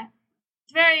 Yeah.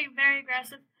 It's very, very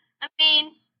aggressive. I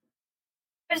mean,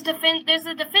 there's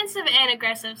a defensive and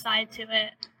aggressive side to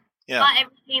it. Yeah. Not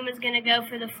every team is going to go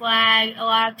for the flag. A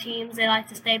lot of teams, they like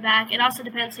to stay back. It also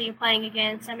depends who you're playing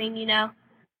against. I mean, out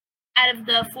of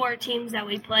the 4 teams that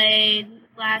we played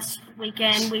last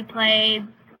weekend, we played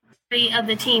 3 of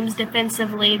the teams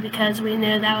defensively because we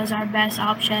knew that was our best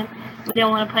option. We didn't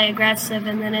want to play aggressive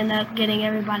and then end up getting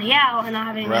everybody out and not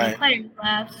having any players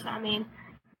left. So, I mean,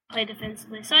 play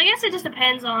defensively. So I guess it just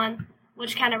depends on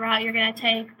which kind of route you're going to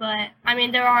take. But, I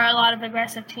mean, there are a lot of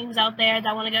aggressive teams out there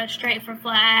that want to go straight for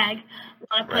flag,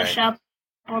 want to push up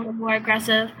on the more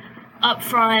aggressive up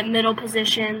front, middle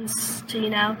positions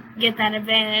to, get that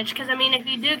advantage. Because, I mean, if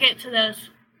you do get to those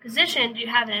positions, you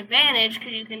have an advantage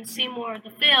because you can see more of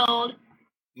the field,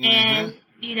 and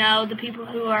the people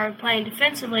who are playing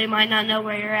defensively might not know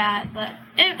where you're at. But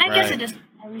I guess it just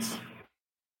depends.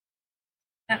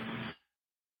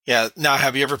 Yeah. Now,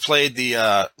 have you ever played the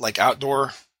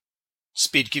outdoor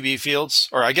speed QB fields?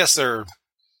 Or I guess are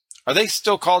they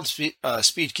still called speed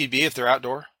QB if they're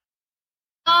outdoor?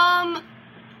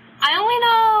 I only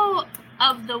know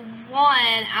of the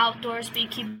one outdoor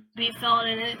speed QB field,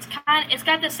 and it's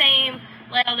got the same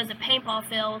layout as a paintball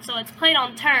field, so it's played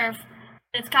on turf,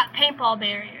 but it's got paintball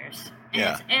barriers, and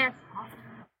it's airsoft.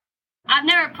 I've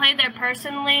never played there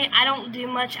personally. I don't do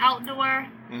much outdoor.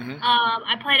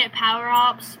 I played at Power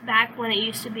Ops back when it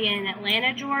used to be in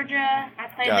Atlanta, Georgia. I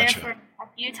played there for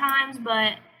a few times,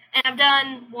 and I've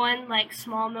done one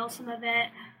small Milsom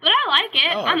event, but I like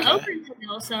it. I'm open to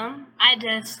Milsom. I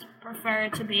just prefer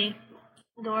to be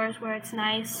indoors where it's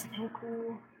nice and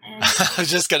cool. And I was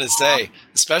just going to say,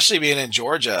 especially being in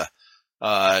Georgia,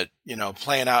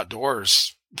 playing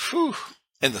outdoors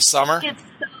in the summer. It's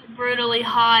so brutally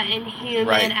hot and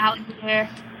humid out here.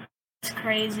 It's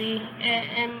crazy.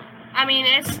 And I mean,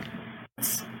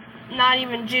 it's not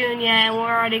even June yet, and we're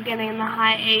already getting in the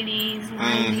high 80s,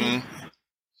 90s.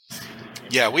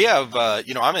 Yeah, we have,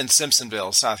 I'm in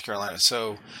Simpsonville, South Carolina,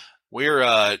 so we're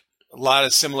a lot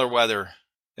of similar weather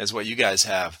as what you guys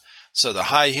have. So the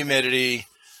high humidity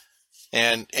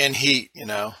and heat,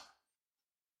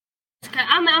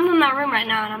 I'm in my room right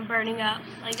now and I'm burning up.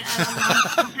 I'm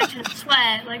catching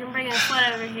sweat. I'm bringing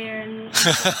sweat over here, and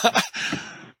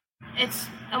it's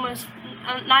almost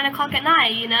 9 o'clock at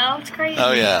night. It's crazy.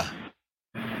 Oh yeah.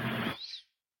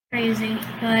 Crazy,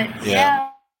 but yeah.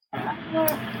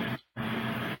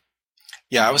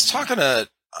 Yeah, I was talking to.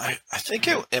 I think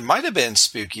it might have been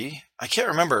Spooky. I can't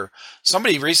remember.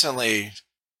 Somebody recently,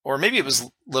 or maybe it was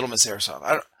Little Miss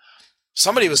Airsoft.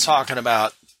 Somebody was talking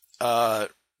about that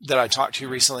I talked to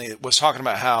recently was talking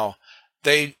about how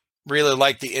they really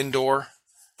like the indoor.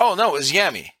 Oh no, it was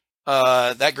Yami.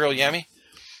 That girl Yami.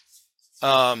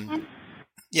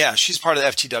 Yeah, she's part of the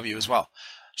FTW as well.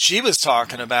 She was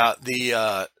talking about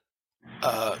the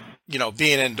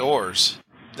being indoors.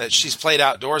 That she's played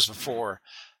outdoors before,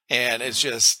 and it's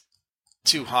just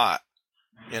too hot,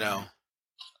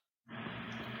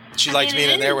 She likes being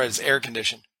in there where it's air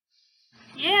conditioned.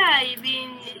 Yeah,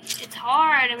 it's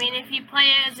hard. I mean, if you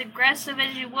play as aggressive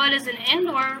as you would as an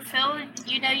indoor field,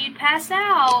 you'd pass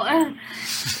out.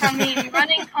 I mean,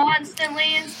 running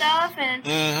constantly and stuff, and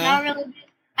not really.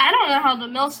 I don't know how the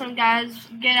Milsom guys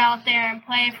get out there and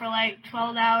play for like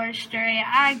 12 hours straight.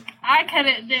 I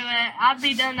couldn't do it. I'd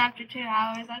be done after 2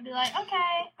 hours. I'd be like,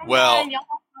 okay, I'm done. Y'all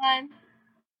have fun.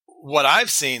 What I've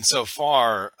seen so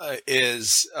far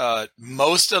is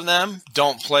most of them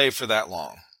don't play for that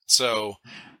long. So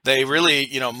they really,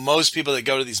 most people that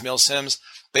go to these Milsims,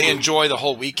 they enjoy the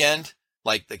whole weekend,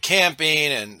 like the camping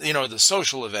and, the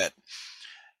social event.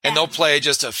 And they'll play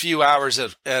just a few hours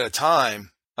at a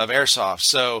time of airsoft.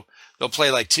 So they'll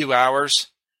play like 2 hours,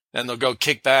 then they'll go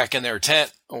kick back in their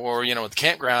tent or, at the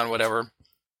campground, whatever,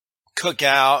 cook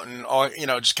out and,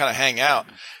 just kind of hang out.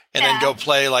 And then go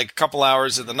play like a couple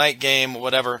hours of the night game or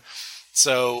whatever.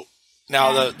 So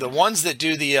now the ones that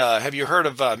do the, have you heard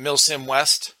of Milsim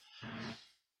West?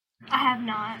 I have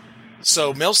not.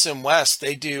 So Milsim West,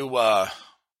 they do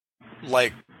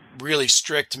like really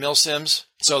strict Milsims.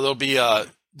 So there'll be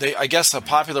I guess the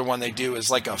popular one they do is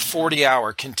like a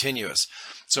 40-hour continuous.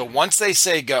 So once they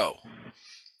say go,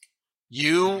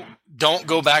 you don't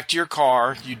go back to your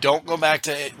car. You don't go back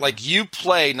to, you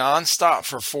play nonstop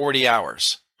for 40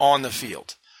 hours on the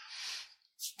field.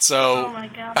 So, oh my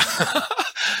God.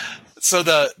 So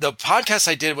the podcast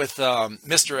I did with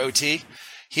Mr. OT,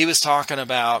 he was talking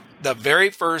about the very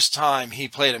first time he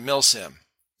played a Milsim.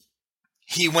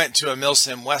 He went to a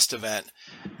Milsim West event,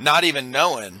 not even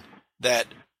knowing that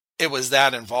it was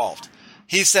that involved.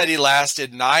 He said he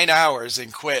lasted 9 hours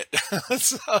and quit.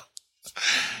 So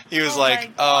he was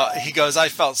he goes, I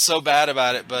felt so bad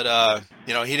about it, but,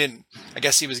 he didn't, I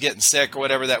guess he was getting sick or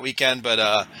whatever that weekend.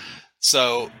 But,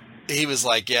 so he was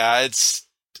like, yeah, it's,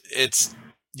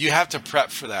 you have to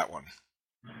prep for that one.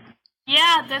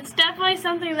 Yeah, that's definitely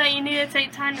something that you need to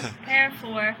take time to prepare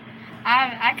for.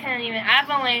 I can't even, I've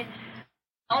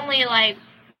only like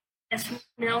this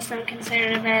Milsim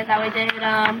considered event that we did,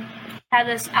 had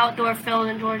this outdoor field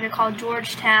in Georgia called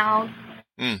Georgetown.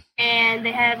 And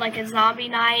they had like a zombie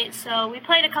night. So we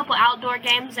played a couple outdoor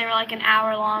games. They were like an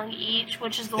hour long each,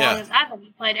 which is the longest I've ever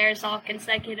played airsoft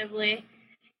consecutively.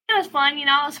 It was fun,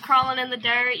 I was crawling in the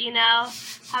dirt,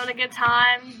 having a good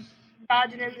time,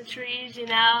 dodging in the trees,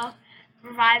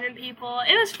 reviving people.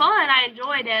 It was fun. I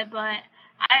enjoyed it, but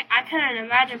I couldn't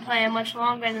imagine playing much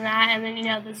longer than that. And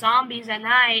then, the zombies at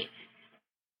night,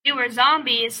 we were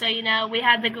zombies. So, we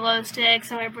had the glow sticks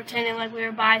and we were pretending like we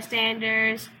were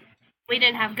bystanders. We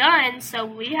didn't have guns, so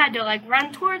we had to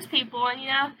run towards people, and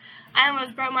I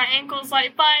almost broke my ankles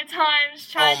 5 times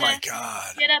trying to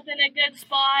get up in a good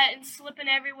spot and slipping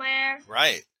everywhere.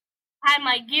 Right. I had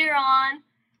my gear on,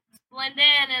 blend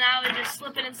in, and I was just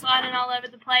slipping and sliding all over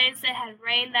the place. It had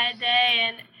rained that day,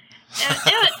 and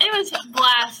it was a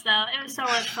blast though. It was so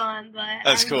much fun, but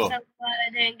that's cool. I'm so glad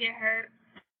I didn't get hurt.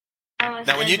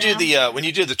 Now, when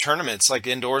you do the tournaments like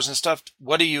indoors and stuff,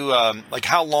 what do you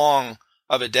how long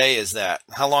of a day is that?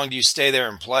 How long do you stay there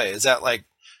and play? Is that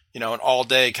an all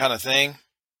day kind of thing?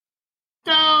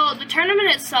 So the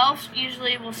tournament itself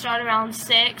usually will start around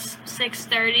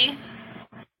 6:30,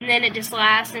 and then it just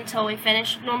lasts until we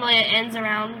finish. Normally it ends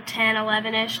around 10,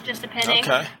 11-ish, just depending.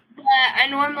 Okay. But I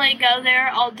normally go there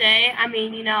all day. I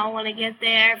mean, I want to get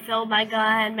there, fill my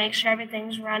gun, make sure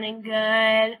everything's running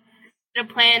good, put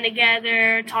a plan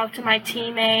together, talk to my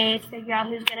teammates, figure out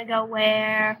who's going to go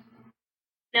where.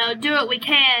 Do what we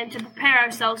can to prepare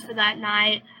ourselves for that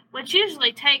night, which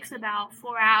usually takes about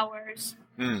 4 hours.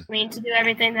 I mean, to do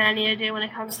everything that I need to do when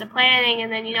it comes to planning.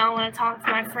 And then, I want to talk to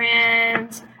my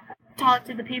friends, talk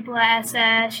to the people at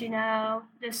SS,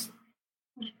 just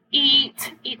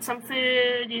eat some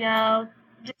food,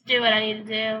 just do what I need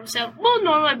to do. So we'll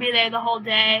normally be there the whole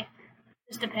day.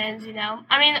 Just depends, I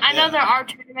mean, I know there are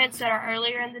tournaments that are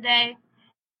earlier in the day.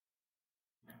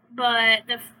 But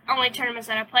the only tournaments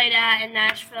that I played at in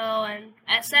Nashville and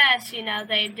SS,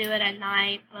 they do it at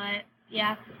night. But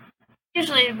yeah, it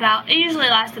usually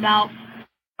lasts about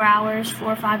 4 hours,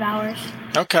 4 or 5 hours.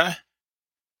 Okay.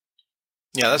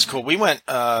 Yeah, that's cool. We went.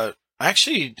 I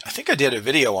think I did a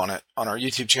video on it on our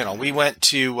YouTube channel. We went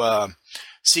to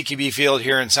CQB Field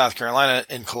here in South Carolina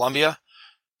in Columbia.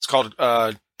 It's called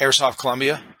Airsoft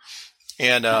Columbia,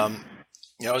 and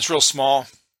it's real small.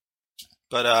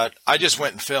 But I just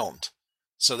went and filmed.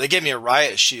 So they gave me a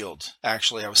riot shield,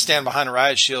 actually. I was standing behind a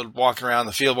riot shield, walking around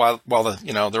the field while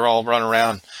they're all running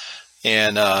around.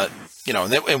 And,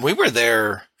 and we were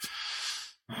there,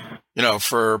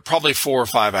 for probably 4 or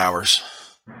 5 hours.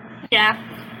 Yeah.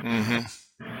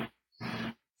 Mm-hmm.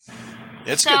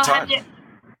 It's a good time.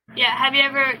 Have you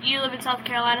ever, you live in South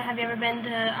Carolina, have you ever been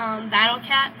to Battle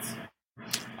Cats?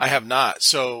 I have not.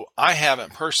 So I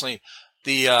haven't personally.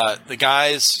 The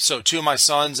guys, so 2 of my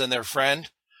sons and their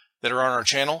friend that are on our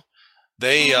channel,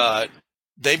 they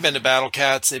they've been to Battle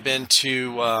Cats. They've been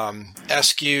to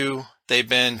SQ. They've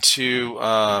been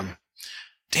to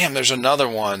there's another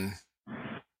one.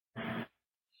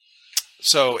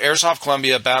 So Airsoft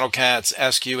Columbia, Battle Cats,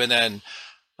 SQ, and then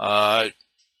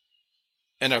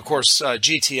and of course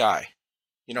GTI.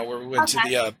 You know, where we went to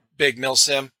the big Mil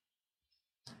Sim.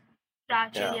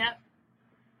 Gotcha. Yep.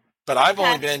 But I've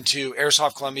only been to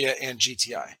Airsoft Columbia and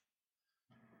GTI.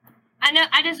 I know.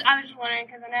 I was just wondering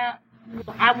because I know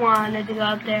I wanted to go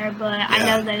up there, but I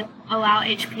know they allow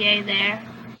HPA there.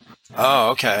 Oh,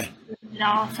 okay.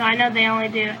 No, so I know they only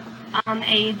do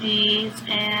AEGs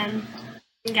and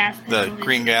gas pistols. The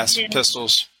green gas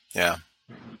pistols. Yeah.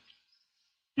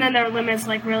 And then their limit's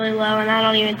like really low, and I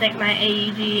don't even think my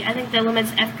AEG. I think their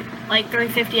limit's like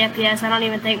 350 FPS. I don't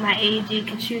even think my AEG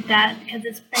can shoot that because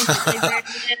it's basically very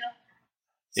new.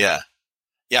 Yeah.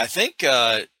 I think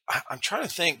I'm trying to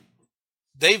think.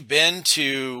 They've been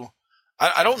to.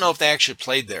 I don't know if they actually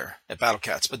played there at Battle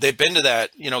Cats, but they've been to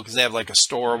that. You know, because they have like a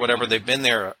store or whatever. They've been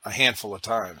there a handful of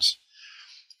times.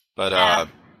 But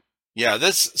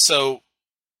so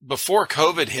before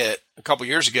COVID hit a couple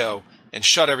years ago and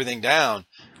shut everything down,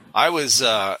 I was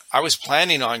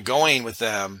planning on going with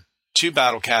them to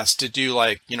Battle Cats to do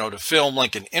to film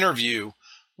like an interview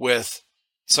with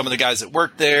some of the guys that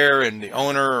worked there and the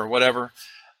owner or whatever.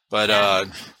 But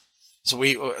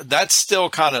so that's still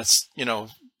kind of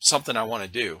something I want to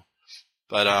do.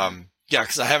 But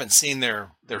because I haven't seen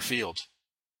their field.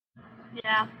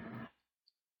 Yeah.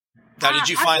 Now, did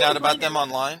you find out about them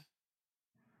online?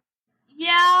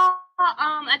 Yeah.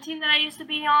 A team that I used to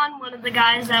be on, one of the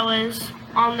guys that was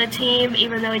on the team,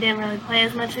 even though he didn't really play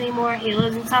as much anymore, he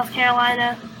lives in South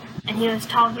Carolina, and he was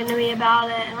talking to me about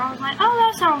it, and I was like, oh,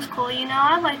 that sounds cool,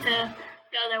 I'd like to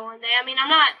go there one day. I mean, I'm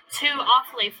not too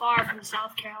awfully far from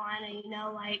South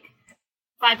Carolina, like,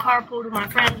 if I carpooled with my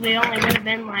friends, we only would have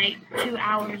been, 2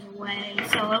 hours away,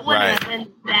 so it wouldn't have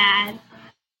been bad.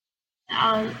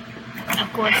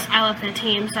 Of course, I left the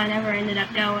team, so I never ended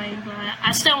up going, but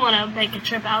I still want to make a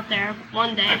trip out there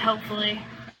one day, hopefully.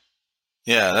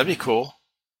 Yeah, that'd be cool.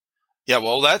 Yeah,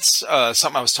 well, that's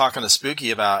something I was talking to Spooky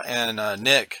about, and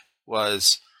Nick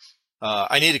was,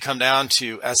 I need to come down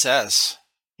to SS,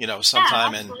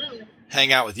 sometime and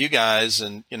hang out with you guys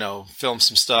and, film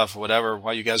some stuff or whatever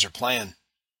while you guys are playing.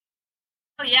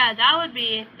 Oh, yeah, that'd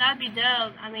be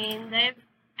dope. I mean,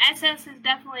 SS has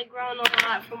definitely grown a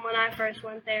lot from when I first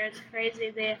went there. It's crazy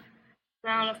the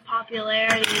amount of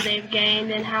popularity they've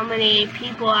gained and how many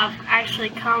people have actually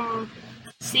come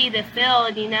see the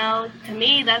field, To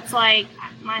me, that's like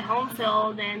my home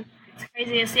field, and it's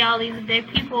crazy to see all these big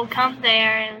people come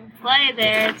there and play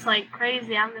there. It's like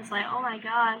crazy. I'm just like, oh my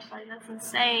gosh, that's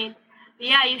insane. But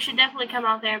yeah, you should definitely come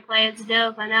out there and play. It's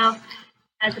dope. I know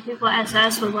that the people at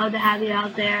SS would love to have you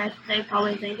out there. They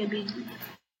probably think it'd be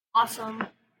awesome.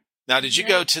 Now, did you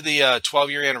go to the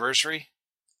 12-year anniversary?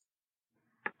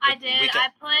 I did. I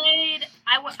played.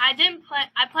 I didn't play.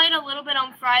 I played a little bit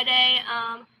on Friday.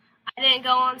 I didn't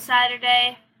go on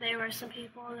Saturday. There were some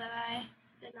people that I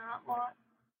did not want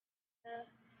to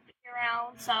be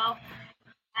around. So,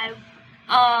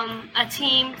 a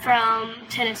team from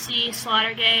Tennessee,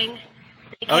 Slaughter Gang,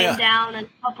 they came down, and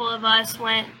a couple of us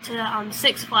went to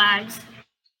Six Flags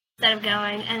instead of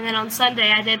going. And then on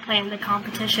Sunday, I did play in the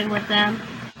competition with them.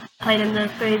 Played in the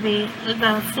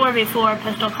 4v4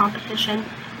 pistol competition.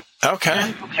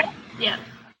 Okay. Yeah.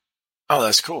 Oh,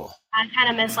 that's cool. I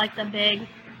kind of missed the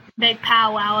big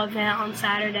powwow event on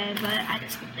Saturday, but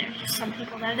there's just some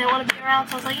people that didn't want to be around,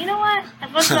 so I was like, you know what?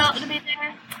 If what's not to be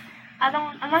there, I'm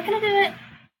not gonna do it.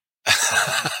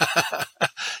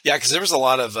 Yeah, because there was a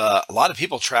lot of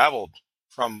people traveled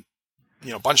from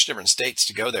a bunch of different states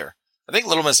to go there. I think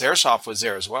Little Miss Airsoft was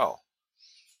there as well.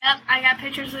 Yep, I got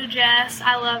pictures with Jess.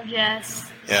 I love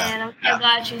Jess. Yeah. And I'm so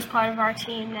glad she's part of our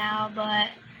team now. But I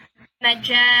met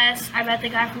Jess. I met the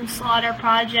guy from Slaughter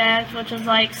Project, which was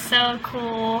so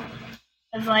cool.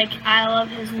 I was I love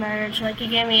his merch. He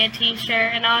gave me a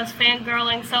t-shirt, and I was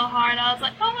fangirling so hard. I was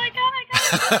like, oh my god, I got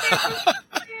a t-shirt.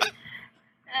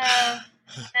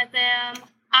 Met them.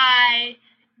 I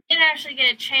didn't actually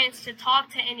get a chance to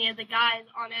talk to any of the guys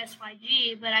on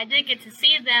SYG, but I did get to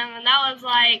see them, and that was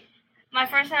my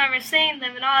first time ever seeing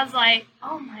them, and I was like,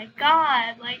 oh my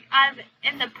god, I'm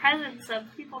in the presence of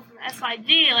people from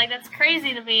SYG, that's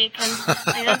crazy to me, because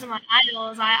those are my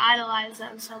idols. I idolize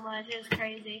them so much. It was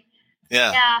crazy.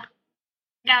 Yeah.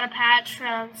 Got a patch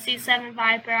from C7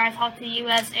 Viper. I talked to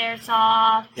US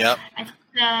Airsoft. Yep. I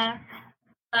talked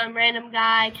to random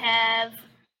guy, Kev.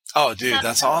 Oh, dude,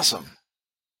 that's awesome.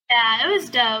 Yeah, it was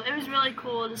dope. It was really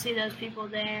cool to see those people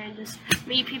there and just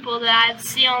meet people that I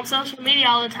see on social media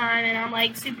all the time and I'm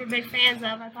like super big fans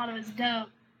of. I thought it was dope.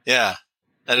 Yeah,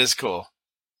 that is cool.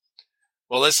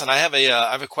 Well, listen, I have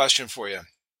a question for you.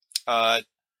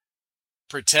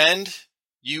 Pretend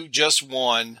you just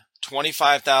won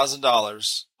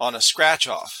 $25,000 on a scratch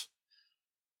off.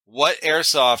 What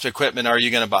airsoft equipment are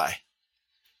you going to buy?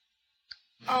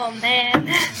 Oh man,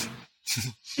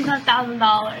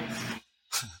 $2,000.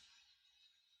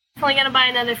 Definitely gonna buy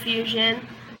another Fusion.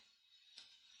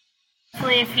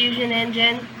 Definitely a Fusion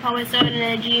engine. Probably throw it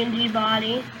in a G&G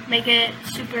body. Make it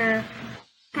super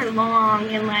long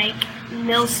and like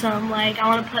milsome. Like I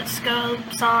want to put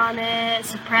scopes on it,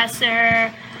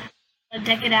 suppressor,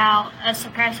 deck it out, a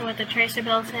suppressor with a tracer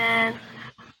built in.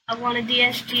 I want a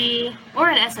DSG or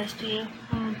an SSG.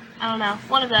 I don't know,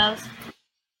 one of those.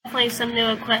 Definitely some new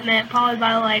equipment. Probably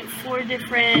buy like 4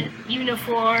 different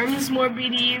uniforms, more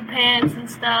BDU pants and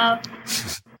stuff.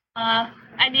 I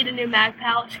need a new mag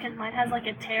pouch because mine has like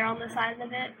a tear on the side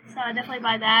of it. So I definitely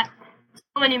buy that.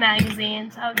 So many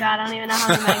magazines. Oh god, I don't even know how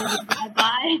many magazines I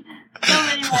buy. So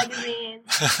many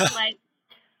magazines. Like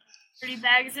 30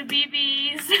 bags of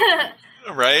BBs.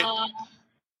 Right?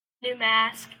 New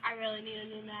mask. I really need a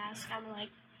new mask. I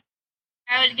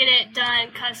would get it done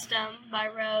custom by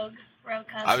Rogue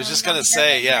Customs. I was just going to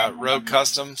say, yeah, Rogue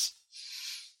Customs.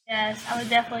 Yes, I would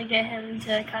definitely get him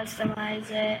to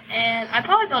customize it. And I'd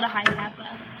probably build a high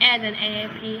Kappa and an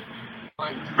AAP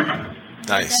one.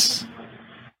 Nice.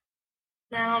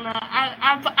 I don't know.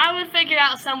 I would figure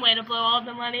out some way to blow all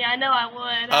the money. I know I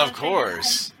would. Of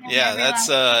course. Yeah, that's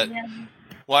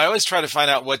well, I always try to find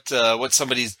out what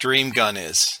somebody's dream gun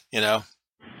is, you know.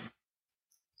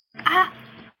 I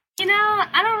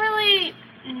don't really.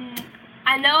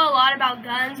 I know a lot about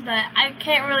guns, but I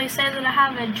can't really say that I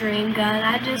have a dream gun.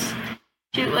 I just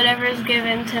shoot whatever is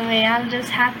given to me. I'm just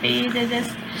happy to just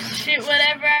shoot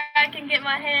whatever I can get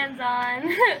my hands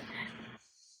on.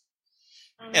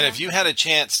 And if you had a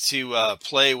chance to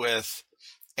play with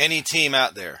any team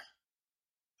out there,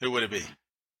 who would it be?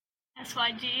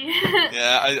 SYG.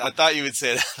 Yeah, I thought you would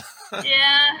say that.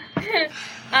 Yeah.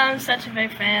 I'm such a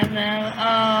big fan, though.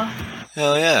 Oh.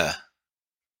 Hell yeah.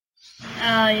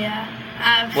 Oh, yeah.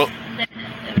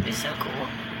 It would be so cool.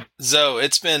 Zoe,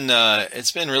 it's been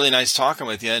really nice talking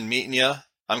with you and meeting you.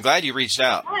 I'm glad you reached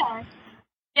out. Yeah.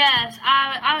 Yes,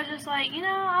 I was just like,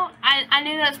 I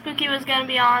knew that Spooky was going to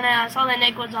be on it. I saw that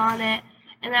Nick was on it.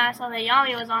 And then I saw that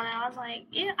Yami was on it. I was like,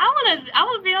 yeah, I want to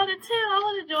be on it too. I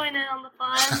want to join in on the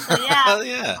fun. So yeah. Hell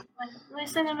yeah. Let me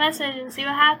send a message and see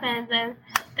what happens. And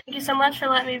thank you so much for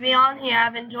letting me be on here.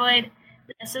 I've enjoyed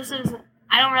this.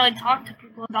 I don't really talk to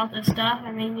people about this stuff.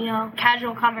 I mean,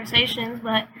 casual conversations,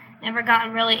 but never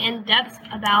gotten really in depth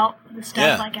about the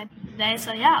stuff like I did today.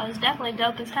 So yeah, it was definitely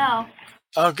dope as hell.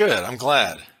 Oh, good. I'm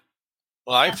glad.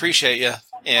 Well, I appreciate you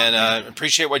and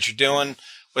appreciate what you're doing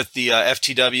with the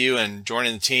FTW and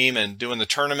joining the team and doing the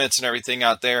tournaments and everything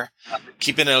out there,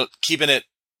 keeping it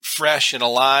fresh and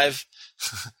alive.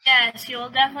 Yes, you'll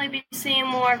definitely be seeing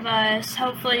more of us.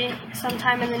 Hopefully,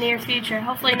 sometime in the near future.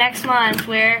 Hopefully next month.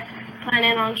 We're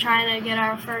planning on trying to get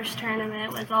our first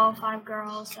tournament with all 5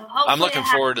 girls. So hopefully I'm looking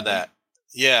forward to that.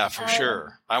 Yeah, for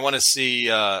sure. I want to see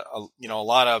a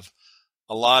lot of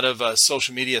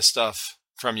social media stuff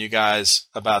from you guys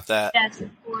about that. Yes, of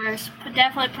course.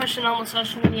 Definitely pushing on the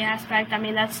social media aspect. I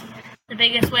mean, that's the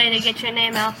biggest way to get your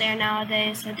name out there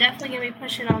nowadays. So definitely going to be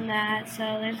pushing on that. So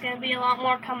there's going to be a lot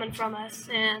more coming from us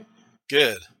soon.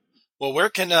 Good. Well, where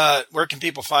can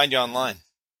people find you online?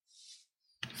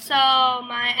 So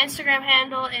my Instagram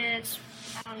handle is,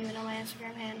 I don't even know my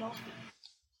Instagram handle.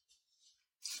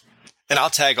 And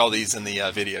I'll tag all these in the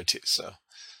video too. So.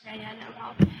 Yeah, no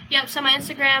problem. Yep, so my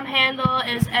Instagram handle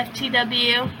is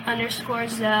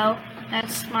FTW_Zoe.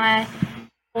 That's my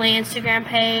only Instagram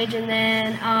page. And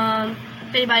then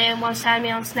if anybody wants to add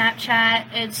me on Snapchat,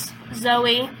 it's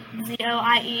Zoe,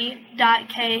 ZOIE.K02.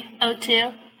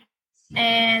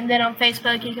 And then on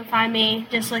Facebook, you can find me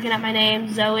just looking at my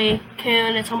name, Zoe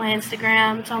Kuhn. It's on my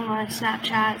Instagram. It's on my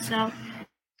Snapchat. So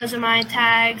those are my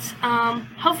tags.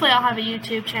 Hopefully I'll have a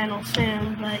YouTube channel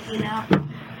soon, but,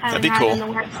 that'd be cool. In the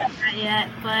works of that yet,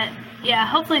 but yeah,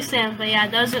 hopefully soon. But yeah,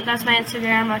 that's my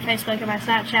Instagram, my Facebook, and my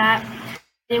Snapchat.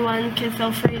 Anyone can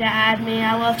feel free to add me.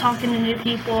 I love talking to new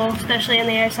people, especially in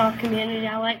the airsoft community.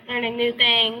 I like learning new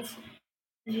things.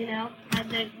 You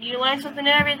learn something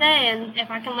new every day, and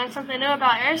if I can learn something new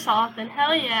about airsoft, then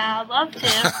hell yeah, I'd love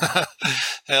to.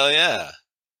 Hell yeah.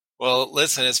 Well,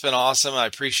 listen, it's been awesome. I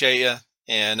appreciate you,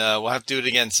 and we'll have to do it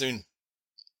again soon.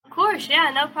 Of course,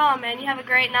 yeah, no problem, man. You have a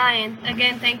great night, and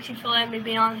again, thank you for letting me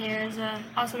be on here. It's an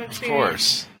awesome experience. Of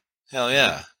course. Hell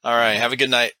yeah. All right. Have a good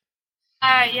night.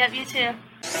 All right. Yep. You too.